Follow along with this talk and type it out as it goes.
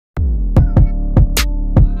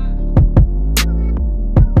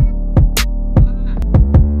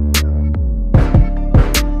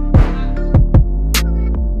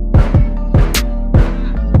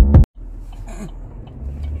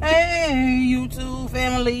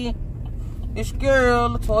family. It's girl,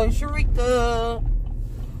 Latoya Sharika.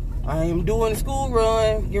 I am doing the school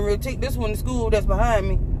run. Getting ready to take this one to school that's behind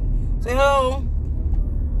me. Say hello.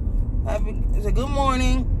 Say good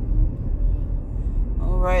morning.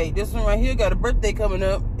 Alright, this one right here got a birthday coming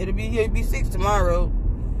up. He'll be 6 tomorrow.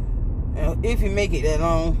 If you make it that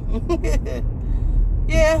long.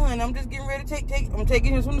 Yeah, and I'm just getting ready to I'm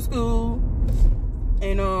taking him from the school.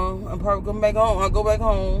 And I'm probably going back home. I'll go back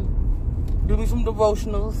home, do me some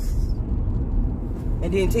devotionals,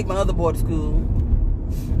 and then take my other boy to school.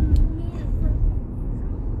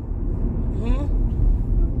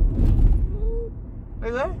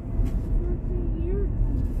 Wait, what?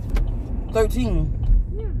 13.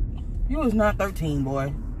 Yeah. You was not 13,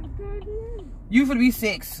 boy. You finna be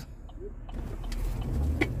 6.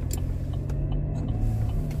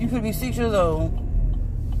 You finna be 6 years old.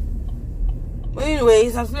 But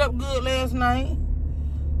anyways, I slept good last night.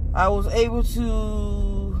 I was able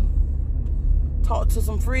to talk to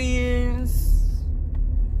some friends.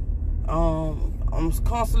 I'm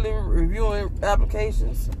constantly reviewing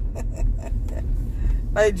applications.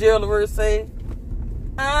 Like Gerald Levert say,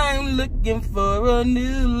 I'm looking for a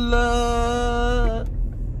new love.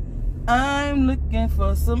 I'm looking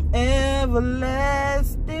for some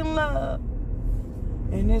everlasting love.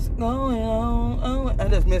 And it's going on. I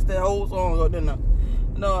just missed that whole song, didn't I?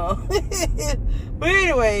 No. But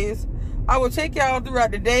anyways, I will take y'all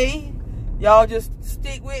throughout the day. Y'all just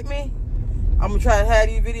stick with me. I'm gonna try to have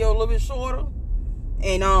these videos a little bit shorter.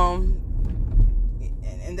 And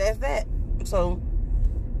that's that. So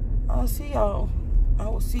I'll see y'all. I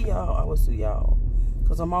will see y'all.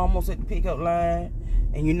 Cause I'm almost at the pickup line.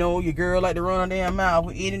 And you know your girl like to run her damn mouth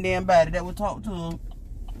with any damn body that will talk to her.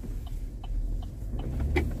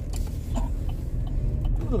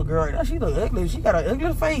 Little girl, she look ugly. She got an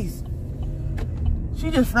ugly face. She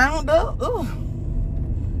just frowned up. Ugh.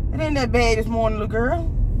 It ain't that bad this morning, little girl.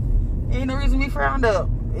 Ain't no reason to be frowned up.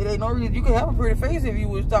 It ain't no reason. You could have a pretty face if you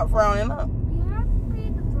would stop frowning up.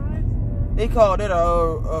 They call that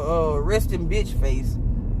a resting bitch face.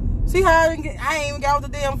 See how I ain't even got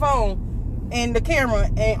with the damn phone and the camera,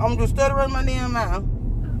 and I'm just stuttering my damn mouth.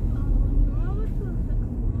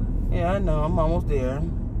 Yeah, I know. I'm almost there.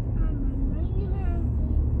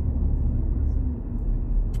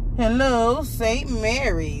 Hello, St.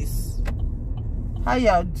 Mary's. How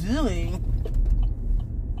y'all doing?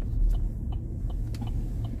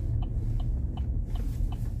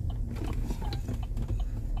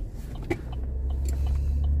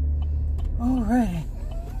 All right.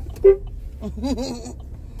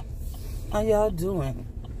 How y'all doing?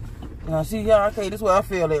 Now, see y'all. Okay, this is where I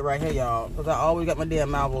feel it right here, y'all, because I always got my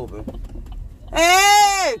damn mouth open.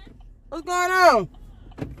 Hey, what's going on?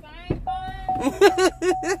 The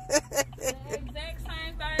exact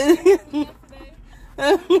same thing yesterday.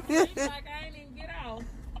 Like I ain't even get off.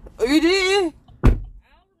 You did? I don't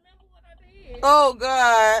remember what I did. Oh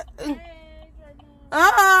God.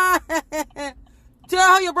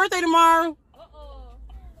 Tell her your birthday tomorrow.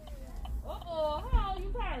 How old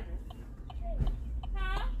you turning?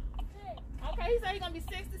 Huh? Okay, he said he's gonna be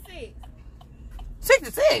 66.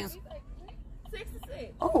 66?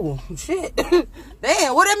 66. Oh shit.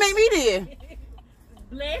 Damn, what that make me then?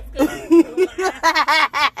 Bless.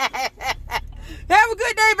 Have a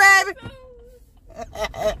good day, baby.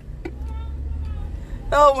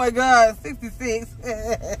 Oh my God, 66.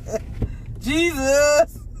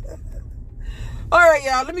 Jesus. All right,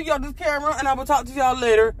 y'all. Let me get off this camera, and I will talk to y'all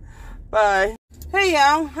later. Bye. Hey,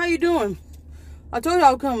 y'all. How you doing? I told y'all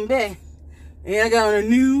I was coming back, and I got on a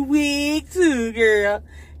new wig too, girl.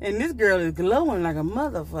 And this girl is glowing like a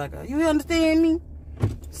motherfucker. You understand me?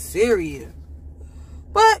 Serious.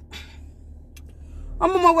 But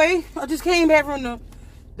I'm on my way. I just came back from the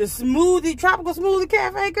tropical smoothie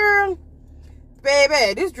cafe, girl.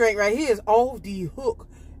 Baby, this drink right here is off the hook.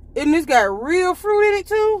 And this got real fruit in it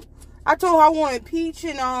too. I told her I wanted peach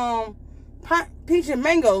and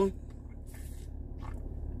mango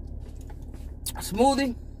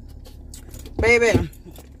smoothie. Baby,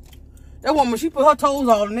 that woman, she put her toes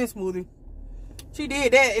all in that smoothie. She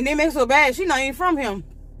did that, and it makes her bad. She not even from him.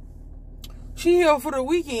 She here for the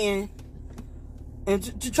weekend and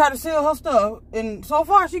to try to sell her stuff. And so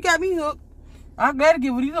far, she got me hooked. I'm glad to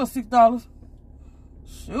give her these little $6.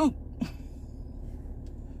 Shoot.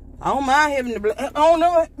 I don't mind having the I don't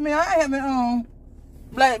know. I mean, I having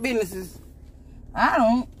black businesses. I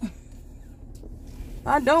don't.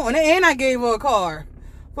 And I gave her a card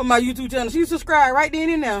for my YouTube channel. She subscribed right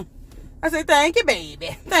then and there. I said, thank you,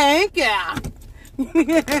 baby. Thank you.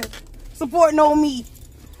 Supporting on me.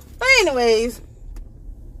 But anyways,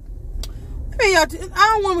 I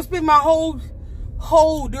don't want to spend my whole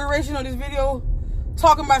whole duration of this video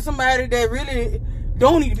talking about somebody that really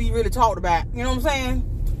don't need to be really talked about. You know what I'm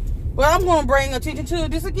saying? But I'm going to bring attention to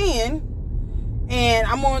this again. And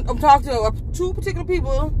I'm talking to two particular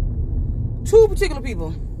people.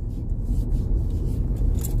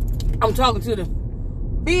 I'm talking to the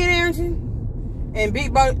Ben Arrington and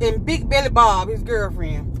Big Belly Bob, his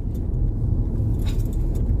girlfriend.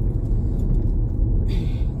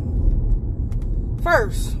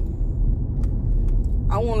 First,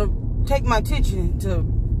 I want to take my attention to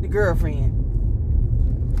the girlfriend.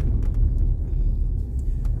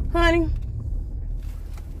 Honey,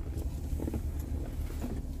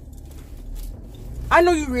 I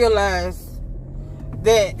know you realize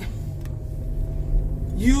that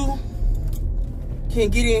you can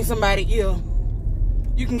get in somebody's ear.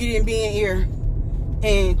 You can get in Ben's ear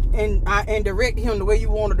and direct him the way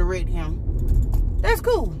you want to direct him. That's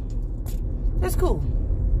cool. That's cool.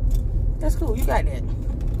 That's cool. You got that.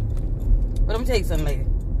 But let me tell you something, lady.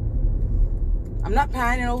 I'm not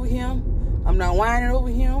pining over him. I'm not whining over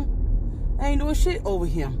him. I ain't doing shit over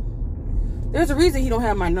him. There's a reason he don't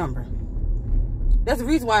have my number. That's the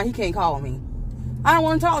reason why he can't call me. I don't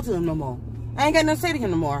want to talk to him no more. I ain't got nothing to say to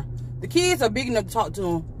him no more. The kids are big enough to talk to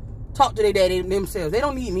him. Talk to their daddy themselves. They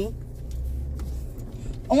don't need me.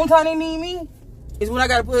 Only time they need me is when I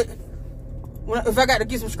got to if I got to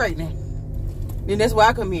get some straightening. Then that's where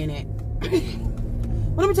I come in at.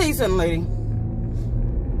 But let me tell you something, lady.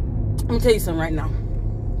 Let me tell you something right now.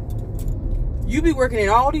 You be working in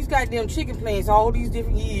all these goddamn chicken plants all these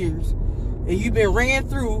different years. And you been ran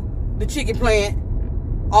through the chicken plant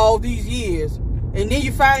all these years. And then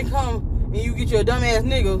you finally come and you get your dumbass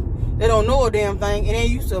nigga that don't know a damn thing and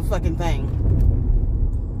ain't used to a fucking thing.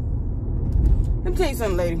 Let me tell you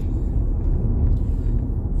something, lady.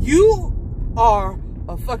 You are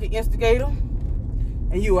a fucking instigator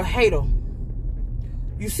and you a hater.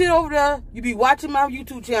 You sit over there, you be watching my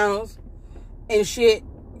YouTube channels and shit,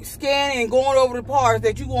 scanning and going over the parts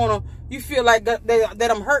that you feel like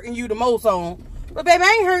that I'm hurting you the most on. But baby,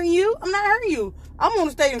 I ain't hurting you. I'm not hurting you. I'm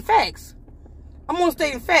gonna stay in facts. I'm gonna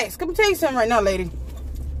stay in facts. Let me tell you something right now, lady.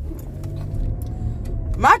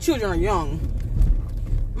 My children are young.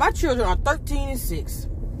 My children are 13 and 6.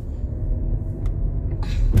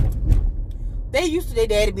 They used to their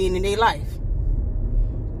daddy being in their life.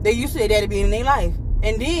 They used to their daddy being in their life.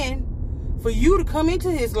 And then, for you to come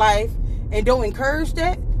into his life and don't encourage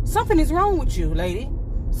that, something is wrong with you, lady.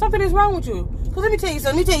 Something is wrong with you. Because let me tell you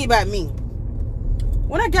something. Let me tell you about me.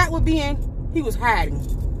 When I got with Ben, he was hiding.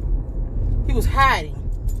 He was hiding.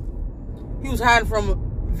 He was hiding from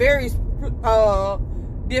various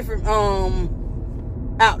different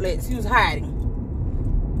outlets. He was hiding.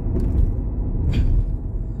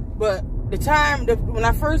 But the time when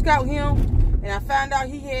I first got with him and I found out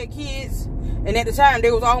he had kids, and at the time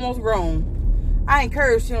they was almost grown, I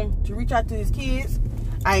encouraged him to reach out to his kids.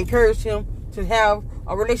 I encouraged him to have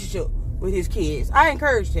a relationship with his kids. I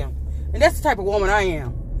encouraged him. And that's the type of woman I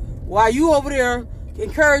am. While you over there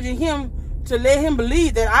encouraging him to let him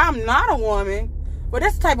believe that I'm not a woman, but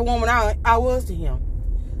that's the type of woman I was to him.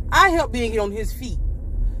 I helped Ben get on his feet.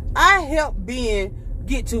 I helped Ben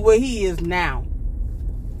get to where he is now.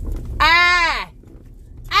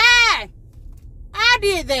 I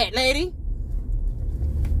did that, lady.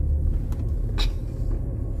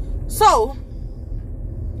 So,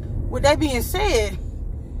 with that being said,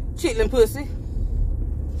 chitlin pussy,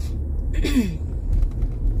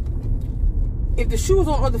 if the shoe was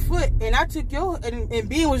on the other foot and I took and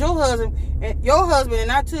Ben was your husband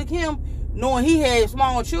and I took him knowing he had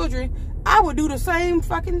small children, I would do the same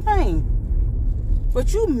fucking thing.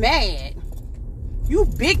 But you mad. You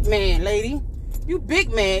big man, lady. You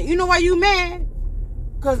big man. You know why you mad?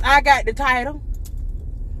 Because I got the title.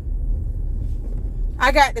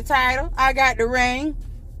 I got the title. I got the ring.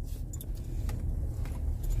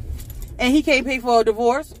 And he can't pay for a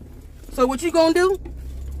divorce. So what you gonna do?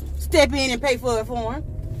 Step in and pay for it for him.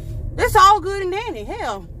 That's all good and dandy.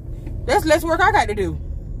 Hell, that's less work I got to do.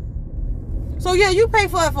 So yeah, you pay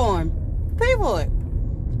for it for him. Pay for it.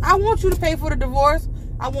 I want you to pay for the divorce.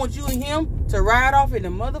 I want you and him to ride off in the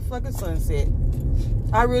motherfucking sunset.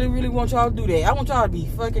 I really, really want y'all to do that. I want y'all to be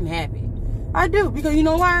fucking happy. I do. Because you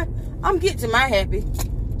know why? I'm getting to my happy.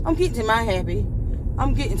 I'm getting to my happy.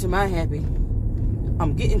 I'm getting to my happy.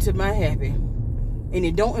 I'm getting to my happy. And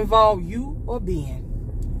it don't involve you or Ben.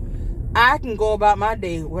 I can go about my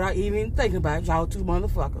day without even thinking about y'all two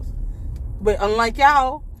motherfuckers. But unlike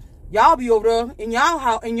y'all be over there in y'all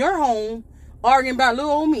house, in your home, arguing about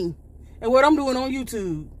little old me and what I'm doing on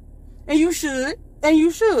YouTube. And you should,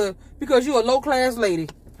 because you're a low-class lady.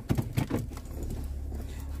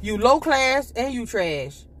 You low class and you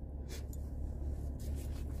trash.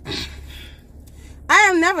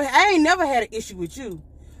 I ain't never had an issue with you.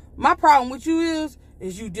 My problem with you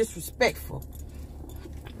is you disrespectful.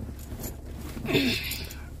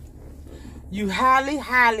 You highly,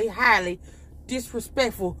 highly, highly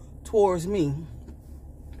disrespectful towards me.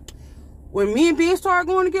 When me and Ben started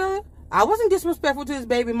going together, I wasn't disrespectful to his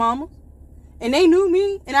baby mama. And they knew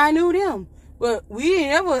me and I knew them. But we ain't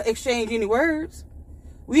never exchanged any words.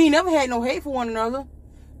 We ain't never had no hate for one another.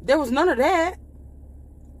 There was none of that.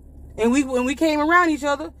 And when we came around each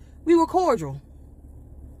other, we were cordial.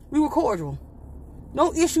 We were cordial.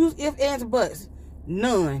 No issues, ifs, ands, buts.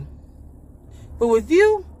 None. But with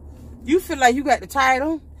you, you feel like you got the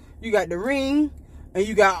title, you got the ring, and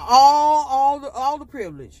you got all the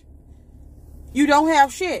privilege. You don't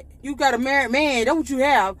have shit. You got a married man. That's what you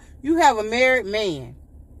have. You have a married man.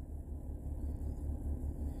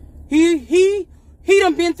 He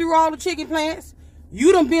done been through all the chicken plants.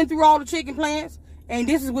 You done been through all the chicken plants. And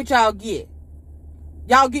this is what y'all get.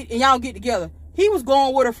 Y'all get together. He was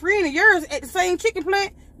going with a friend of yours at the same chicken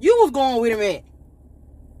plant you was going with him at.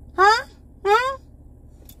 Huh? Huh?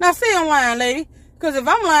 Now say I'm lying, lady. Because if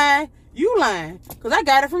I'm lying, you lying. Because I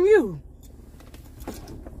got it from you.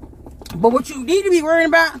 But what you need to be worried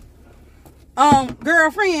about,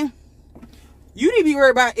 girlfriend, you need to be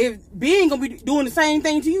worried about if Ben gonna be doing the same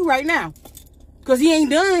thing to you right now. Because he ain't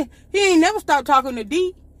never stopped talking to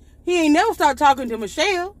D. He ain't never stopped talking to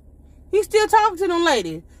Michelle. He's still talking to them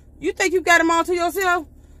ladies. You think you got them all to yourself?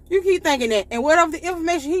 You keep thinking that. And whatever the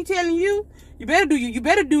information he telling you, you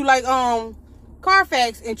better do like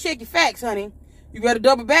Carfax and check your facts, honey. You better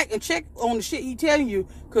double back and check on the shit he telling you.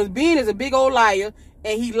 Because Ben is a big old liar.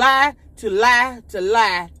 And he lie to lie to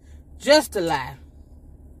lie. Just to lie.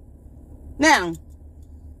 Now,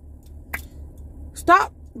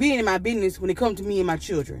 stop being in my business when it comes to me and my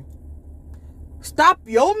children. Stop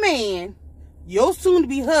your man, your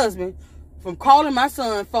soon-to-be husband, from calling my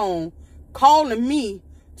son's phone, calling me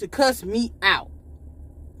to cuss me out.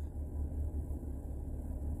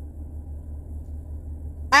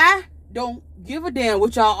 I don't give a damn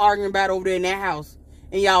what y'all arguing about over there in that house,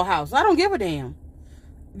 in y'all house. I don't give a damn.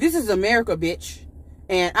 This is America, bitch.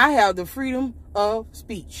 And I have the freedom of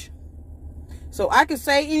speech. So I can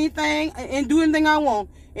say anything and do anything I want.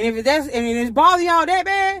 And if it's bothering y'all that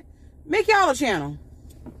bad, make y'all a channel.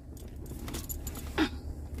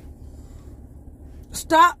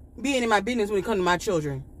 Stop being in my business when it comes to my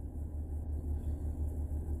children.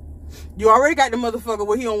 You already got the motherfucker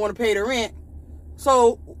where he don't want to pay the rent.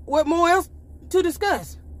 So what more else to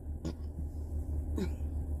discuss?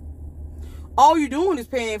 All you doing is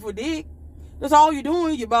paying for dick. That's all you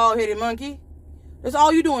doing, you bald-headed monkey. That's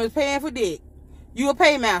all you doing is paying for dick. You a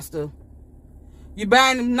paymaster. You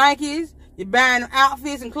buying them Nikes. You buying them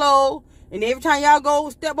outfits and clothes. And every time y'all go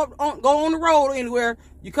on the road or anywhere,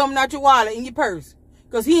 you coming out your wallet in your purse.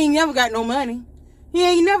 Because he ain't never got no money. He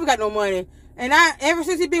ain't never got no money. And ever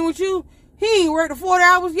since he been with you, he ain't worked the 40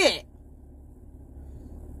 hours yet.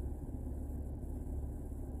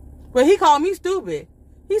 But he called me stupid.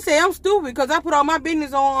 He said I'm stupid because I put all my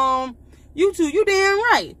business on YouTube. You damn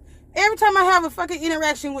right. Every time I have a fucking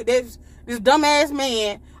interaction with this dumbass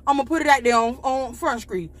man, I'm going to put it out there on Front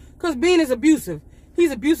Street. Because Ben is abusive.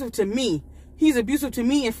 He's abusive to me. He's abusive to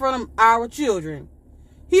me in front of our children.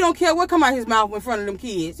 He don't care what come out his mouth in front of them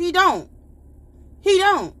kids. He don't. He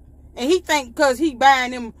don't. And he think because he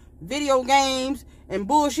buying them video games and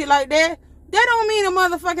bullshit like that, that don't mean a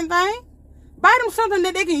motherfucking thing. Buy them something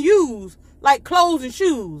that they can use, like clothes and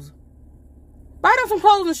shoes. Buy them some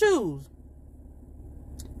clothes and shoes.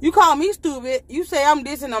 You call me stupid. You say I'm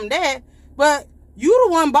this and I'm that. But you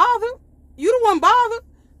the one bothered. You the one bothered.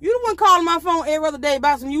 You the one calling my phone every other day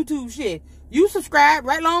about some YouTube shit. You subscribe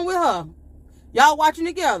right along with her. Y'all watching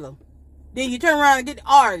together. Then you turn around and get to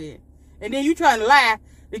arguing. And then you trying to lie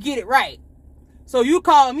to get it right. So you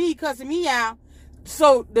call me cussing me out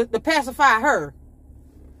so to pacify her.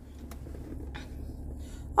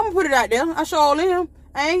 I'm going to put it out there. I show him.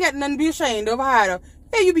 I ain't got nothing to be ashamed of or hide of.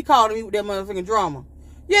 Yeah, you be calling me with that motherfucking drama.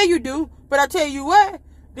 Yeah, you do. But I tell you what.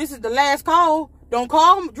 This is the last call. Don't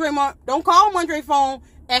call Draymond. Don't call Mondre's phone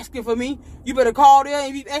asking for me. You better call there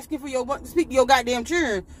and be asking for speak to your goddamn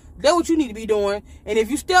children. That's what you need to be doing. And if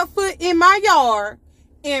you step foot in my yard,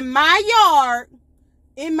 in my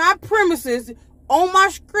premises, on my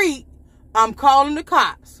street, I'm calling the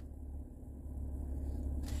cops.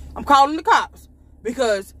 I'm calling the cops.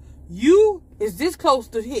 Because you is this close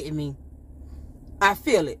to hitting me. I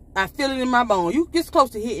feel it. I feel it in my bone. You this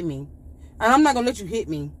close to hitting me. And I'm not going to let you hit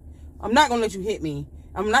me. I'm not going to let you hit me.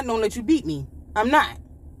 I'm not going to let you beat me. I'm not.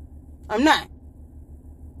 I'm not.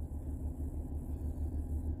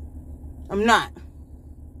 I'm not.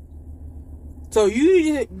 So you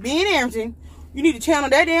need to, being Arrington, you need to channel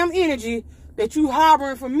that damn energy that you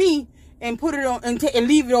harboring for me and put it on and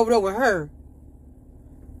leave it over there with her.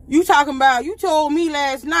 You talking about, you told me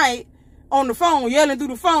last night on the phone, yelling through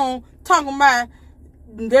the phone, talking about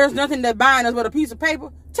there's nothing that binds us but a piece of paper.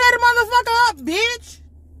 Tear the motherfucker up, bitch.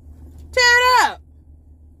 Tear it up.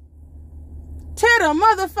 Tear the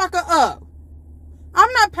motherfucker up.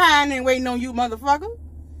 I'm not pining and waiting on you, motherfucker.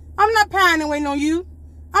 I'm not pining and waiting on you.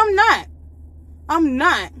 I'm not. I'm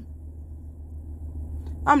not.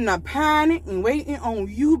 I'm not pining and waiting on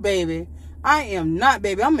you, baby. I am not,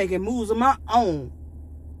 baby. I'm making moves of my own.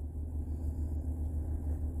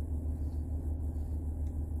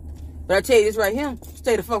 But I tell you this right here.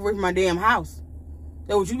 Stay the fuck away from my damn house.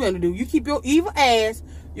 That's what you gonna do. You keep your evil ass,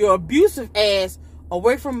 your abusive ass,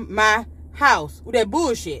 away from my house with that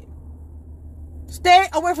bullshit. Stay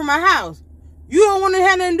away from my house. You don't want to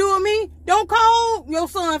have nothing to do with me? Don't call your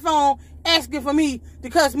son's phone asking for me to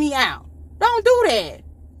cuss me out. Don't do that.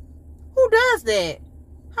 Who does that?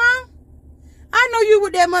 Huh? I know you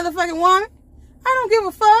with that motherfucking woman. I don't give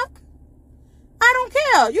a fuck. I don't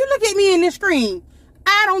care. You look at me in this screen.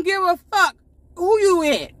 I don't give a fuck who you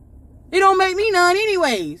with. It don't make me none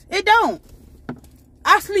anyways. It don't.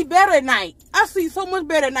 I sleep better at night. I sleep so much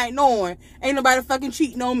better at night knowing ain't nobody fucking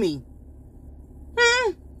cheating on me.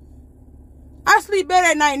 I sleep better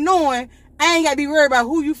at night knowing I ain't got to be worried about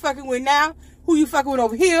who you fucking with now, who you fucking with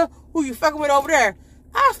over here, who you fucking with over there.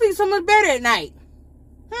 I sleep so much better at night.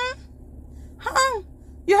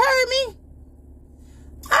 You heard me?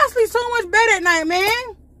 I sleep so much better at night,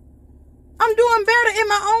 man. I'm doing better in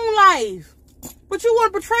my own life. But you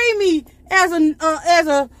want to portray me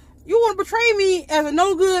as a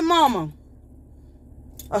no good mama,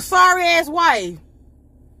 a sorry ass wife,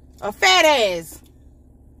 a fat ass,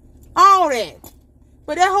 all that.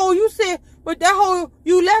 But that hoe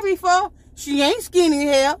you left me for, she ain't skinny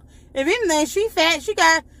as hell. If anything, she fat.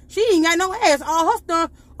 She ain't got no ass. All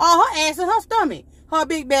her ass in her stomach, her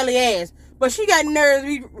big belly ass. But she got nerves to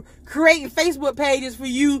be creating Facebook pages for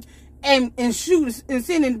you and shooting and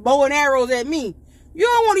sending bow and arrows at me. You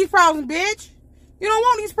don't want these problems, bitch. You don't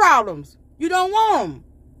want these problems. You don't want them.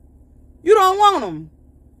 You don't want them.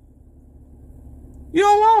 You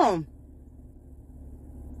don't want them.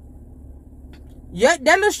 Yeah,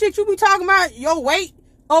 that little shit you be talking about, your weight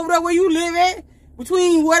over there where you live at,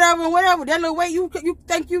 between whatever and whatever, that little weight you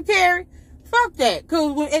think you carry, fuck that.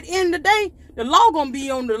 Because at the end of the day, the law gonna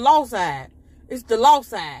be on the law side. It's the law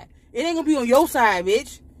side. It ain't gonna be on your side,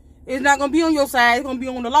 bitch. It's not gonna be on your side. It's gonna be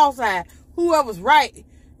on the law side. Whoever's right.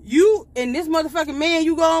 You and this motherfucking man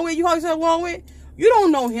you going with, you call yourself going with, you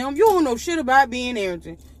don't know him. You don't know shit about being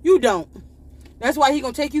Arrington. You don't. That's why he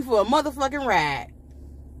gonna take you for a motherfucking ride.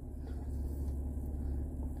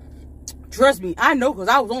 Trust me, I know because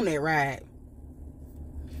I was on that ride.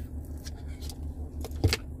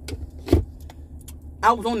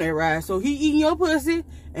 I was on that ride. So he eating your pussy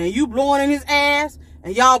and you blowing in his ass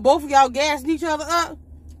and y'all, both of y'all gassing each other up.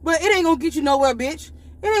 But it ain't gonna get you nowhere, bitch.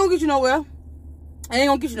 It ain't gonna get you nowhere. It ain't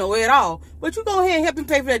gonna get you nowhere at all. But you go ahead and help him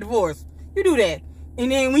pay for that divorce. You do that. And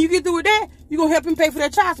then when you get through with that, you gonna help him pay for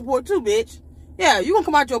that child support too, bitch. Yeah, you gonna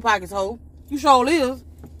come out your pockets, hoe. You sure is.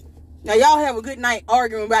 Now, y'all have a good night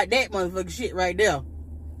arguing about that motherfucking shit right there.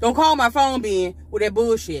 Don't call my phone being with that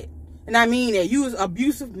bullshit. And I mean that. You was an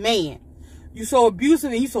abusive man. You so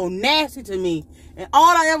abusive and you so nasty to me. And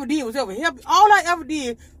all I ever did was help. All I ever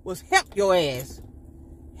did was help your ass.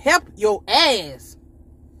 Help your ass.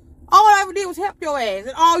 All I ever did was help your ass.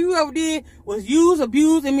 And all you ever did was use,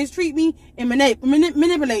 abuse, and mistreat me and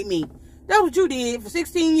manipulate me. That's what you did for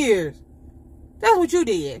 16 years. That's what you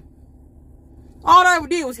did. All I ever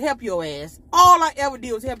did was help your ass. All I ever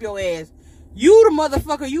did was help your ass. You the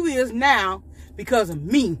motherfucker you is now because of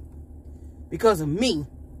me. Because of me.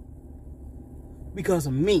 Because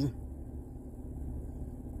of me.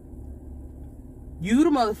 You the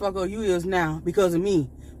motherfucker you is now because of me.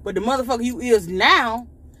 But the motherfucker you is now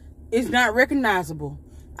is not recognizable.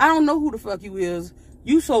 I don't know who the fuck you is.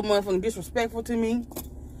 You so motherfucking disrespectful to me.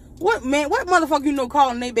 What, man, what motherfucker you know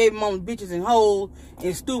calling they baby mamas bitches and hoes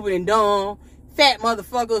and stupid and dumb, fat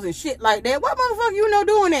motherfuckers and shit like that? What motherfucker you know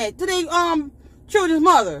doing that to they children's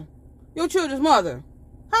mother? Your children's mother.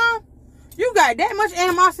 Huh? You got that much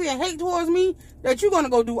animosity and hate towards me that you gonna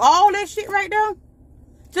go do all that shit right there?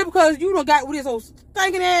 Just because you done got with this old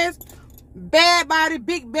stinking ass, bad body,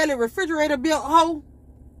 big belly, refrigerator built hoe?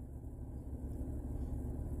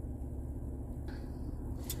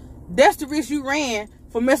 That's the risk you ran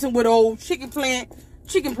for messing with old chicken plant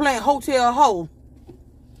hotel hoe.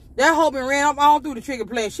 That hoe been ran up all through the chicken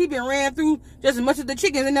place. She been ran through just as much as the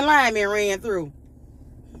chickens in the line been ran through.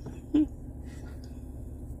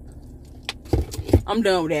 I'm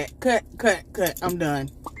done with that. Cut. I'm done.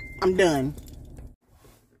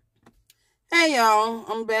 Hey, y'all.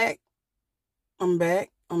 I'm back.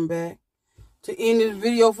 To end this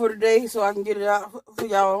video for today so I can get it out for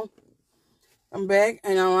y'all. I'm back,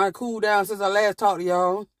 and I cooled down since I last talked to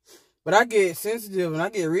y'all. But I get sensitive, and I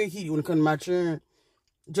get real heated when it comes to my children.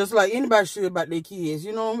 Just like anybody should about their kids,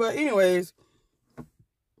 you know? But anyways,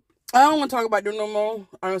 I don't want to talk about them no more.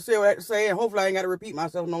 I'm going to say what I have to say, and hopefully I ain't got to repeat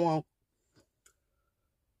myself no more.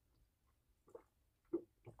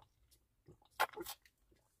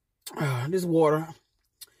 This water.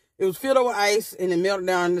 It was filled up with ice, and it melted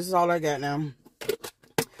down. This is all I got now.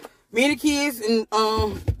 Me and the kids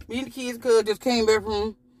just came back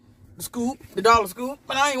from the dollar scoop,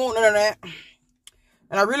 but I ain't want none of that.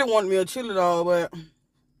 And I really wanted me a chili dog, but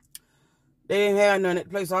they didn't have none at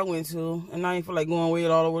the place I went to, and I ain't feel like going way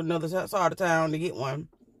all over another side of town to get one.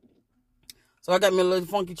 So I got me a little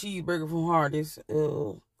funky cheeseburger from Hardee's.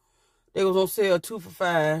 They was on sale 2 for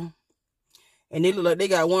 $5. And they look like they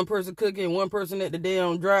got one person cooking and one person at the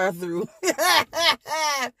damn drive-thru.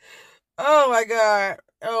 Oh my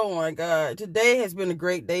God. Today has been a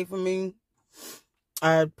great day for me.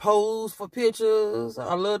 I posed for pictures.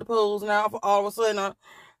 I love to pose now. All of a sudden,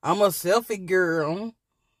 I'm a selfie girl.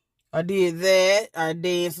 I did that. I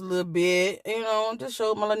danced a little bit. You know, just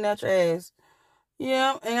showed my little natural ass.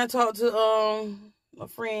 Yeah, and I talked to a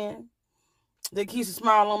friend that keeps a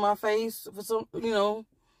smile on my face for some, you know.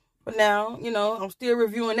 But now, you know, I'm still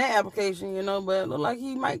reviewing that application, you know, but it look like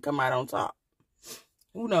he might come out on top.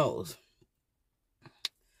 Who knows?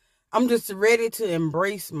 I'm just ready to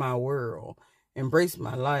embrace my world, embrace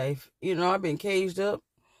my life. You know, I've been caged up,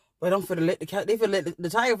 but I'm finna let the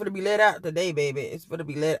tiger finna be let out today, baby. It's finna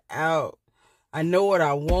be let out. I know what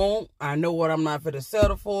I want. I know what I'm not finna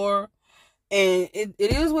settle for. And it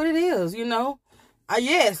is what it is, you know.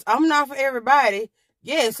 Yes, I'm not for everybody.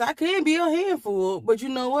 Yes, I can be a handful, but you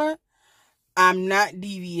know what? I'm not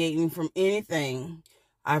deviating from anything.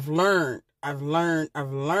 I've learned, and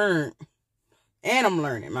I'm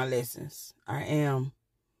learning my lessons. I am,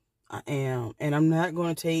 and I'm not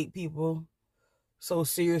going to take people so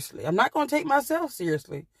seriously. I'm not going to take myself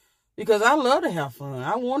seriously because I love to have fun.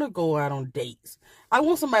 I want to go out on dates. I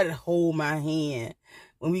want somebody to hold my hand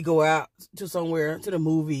when we go out to somewhere, to the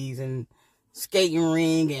movies and skating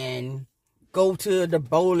ring and go to the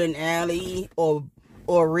bowling alley or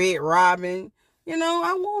Red Robin. You know,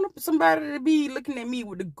 I want somebody to be looking at me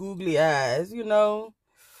with the googly eyes, you know.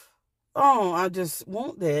 Oh, I just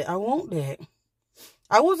want that. I want that.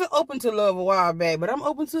 I wasn't open to love a while back, but I'm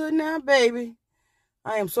open to it now, baby.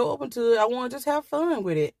 I am so open to it. I want to just have fun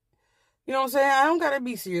with it. You know what I'm saying? I don't got to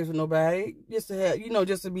be serious with nobody. Just to have, you know,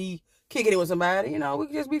 just to be kicking it with somebody. You know, we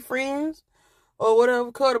can just be friends or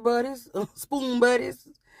whatever, cuddle buddies, spoon buddies,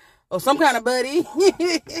 or some kind of buddy.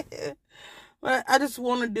 But I just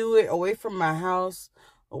want to do it away from my house,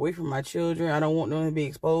 away from my children. I don't want them to be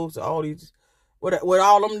exposed to all these, what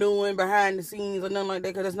all I'm doing behind the scenes or nothing like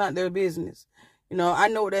that, because it's not their business. You know, I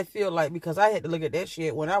know what that feel like because I had to look at that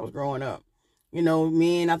shit when I was growing up. You know,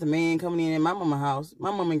 man after man coming in my mama's house, my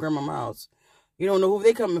mama and grandma's house. You don't know who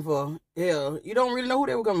they coming for. Hell, you don't really know who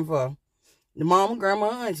they were coming for. The mama,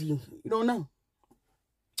 grandma, auntie. You don't know.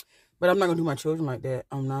 But I'm not going to do my children like that.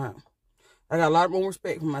 I'm not. I got a lot more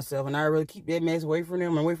respect for myself, and I really keep that mess away from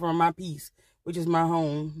them and away from my peace, which is my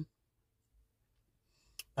home.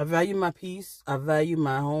 I value my peace. I value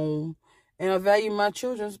my home. And I value my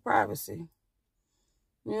children's privacy.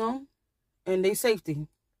 You know? And their safety.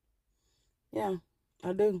 Yeah,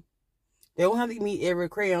 I do. They don't have to meet every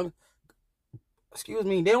crayon. Excuse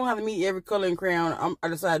me. They don't have to meet every color and crayon I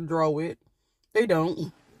decide to draw with. They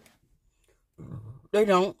don't. They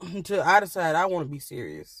don't. Until I decide I want to be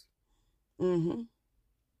serious.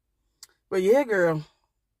 But yeah, girl.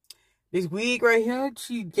 This wig right here,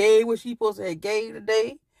 she gave what she supposed to have gave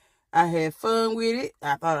today. I had fun with it.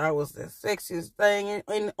 I thought I was the sexiest thing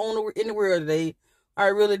in the world today. I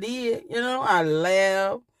really did. You know, I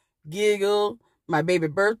laughed, giggled. My baby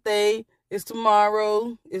birthday is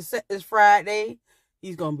tomorrow. It's Friday.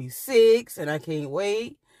 He's going to be 6, and I can't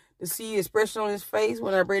wait to see the expression on his face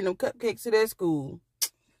when I bring them cupcakes to that school.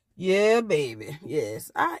 Yeah, baby.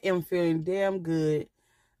 Yes, I am feeling damn good.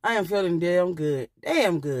 I am feeling damn good.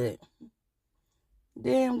 Damn good.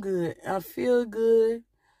 Damn good. I feel good.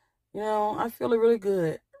 You know, I feel really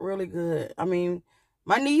good. Really good. I mean,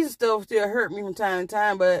 my knees and stuff still hurt me from time to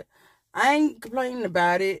time, but I ain't complaining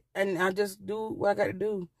about it. And I just do what I got to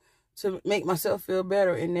do to make myself feel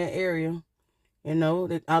better in that area. You know,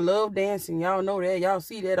 that I love dancing. Y'all know that. Y'all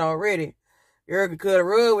see that already. Erica cut a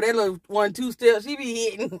rug with that little 1-2 step she be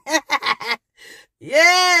hitting.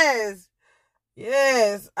 Yes.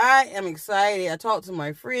 Yes. I am excited. I talked to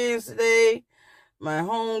my friends today, my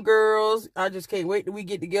homegirls. I just can't wait till we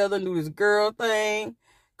get together and do this girl thing.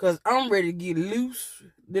 Because I'm ready to get loose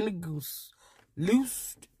than the goose.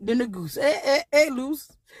 Loose than the goose. Hey,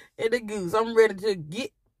 loose than the goose. I'm ready to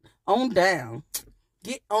get on down.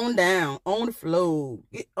 Get on down. On the floor.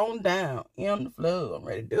 Get on down. On the floor. I'm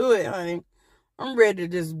ready to do it, honey. I'm ready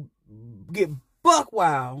to just get buck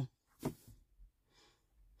wild.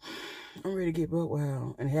 I'm ready to get buck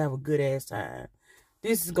wild and have a good ass time.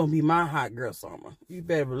 This is going to be my hot girl summer. You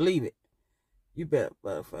better believe it. You better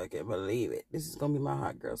motherfucking believe it. This is going to be my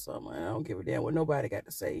hot girl summer. And I don't give a damn what nobody got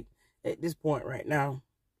to say at this point right now.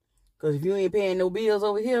 Because if you ain't paying no bills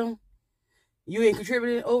over here, you ain't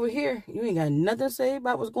contributing over here, you ain't got nothing to say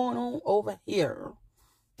about what's going on over here.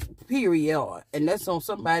 Period. And that's on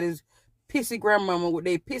somebody's pissy grandmama with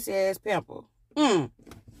their pissy ass pamper.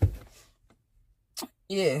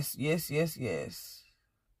 Yes.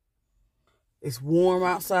 It's warm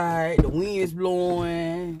outside. The wind is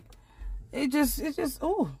blowing. It just,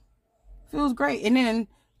 oh, feels great. And then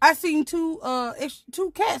I seen two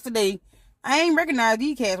cats today. I ain't recognize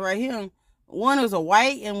these cats right here. One was a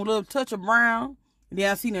white and a little touch of brown. And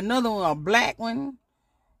then I seen another one, a black one.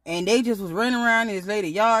 And they just was running around in this lady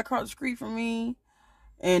yard across the street from me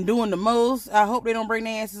and doing the most. I hope they don't bring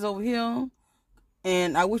their asses over here.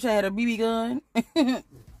 And I wish I had a BB gun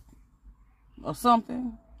or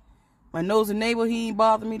something. My nosy neighbor, he ain't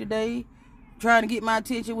bothered me today, trying to get my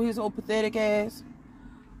attention with his old pathetic ass.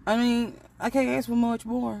 I mean, I can't ask for much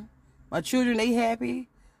more. My children, they happy.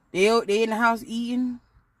 They in the house eating,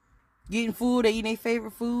 getting food. They eating their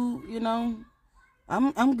favorite food. You know,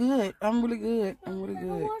 I'm good. I'm really good. I'm really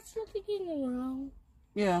good.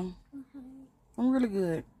 Yeah, I'm really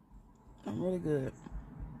good. I'm really good.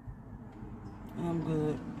 I'm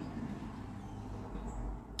good.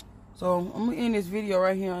 So I'm gonna end this video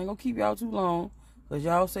right here. I ain't gonna keep y'all too long, cause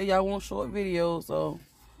y'all say y'all want short videos. So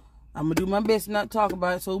I'm gonna do my best not to talk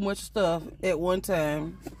about so much stuff at one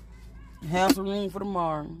time. Have some room for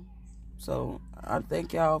tomorrow. So I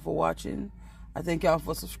thank y'all for watching. I thank y'all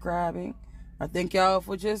for subscribing. I thank y'all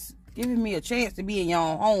for just giving me a chance to be in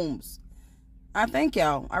y'all homes. I thank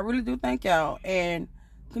y'all. I really do thank y'all. And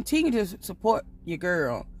continue to support your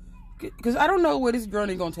girl. Because I don't know where this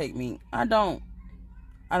journey is going to take me. I don't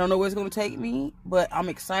know where it's going to take me. But I'm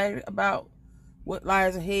excited about what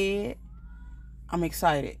lies ahead. I'm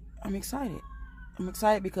excited. I'm excited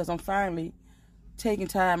because I'm finally taking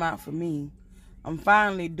time out for me. I'm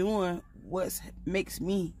finally doing what makes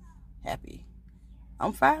me happy.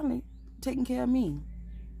 I'm finally taking care of me.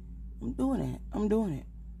 I'm doing it. I'm doing it.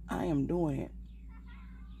 I am doing it.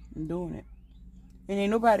 I'm doing it. And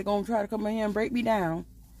ain't nobody going to try to come in here and break me down.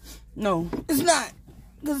 No, it's not.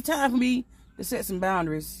 Because it's time for me to set some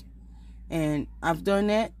boundaries. And I've done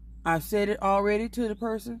that. I've said it already to the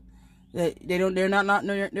person that they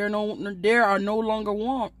are no longer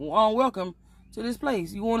welcome to this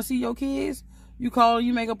place. You want to see your kids? You call and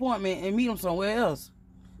you make an appointment and meet them somewhere else.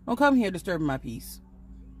 Don't come here disturbing my peace.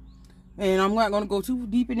 And I'm not going to go too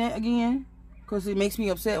deep in that again, because it makes me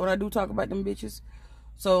upset when I do talk about them bitches.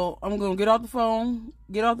 So I'm going to get off the phone,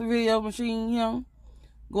 get off the video machine, you know,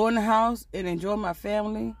 go in the house and enjoy my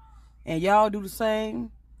family. And y'all do the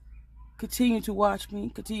same. Continue to watch me.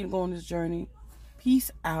 Continue to go on this journey.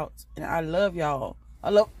 Peace out. And I love y'all. I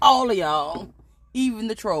love all of y'all. Even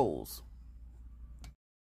the trolls.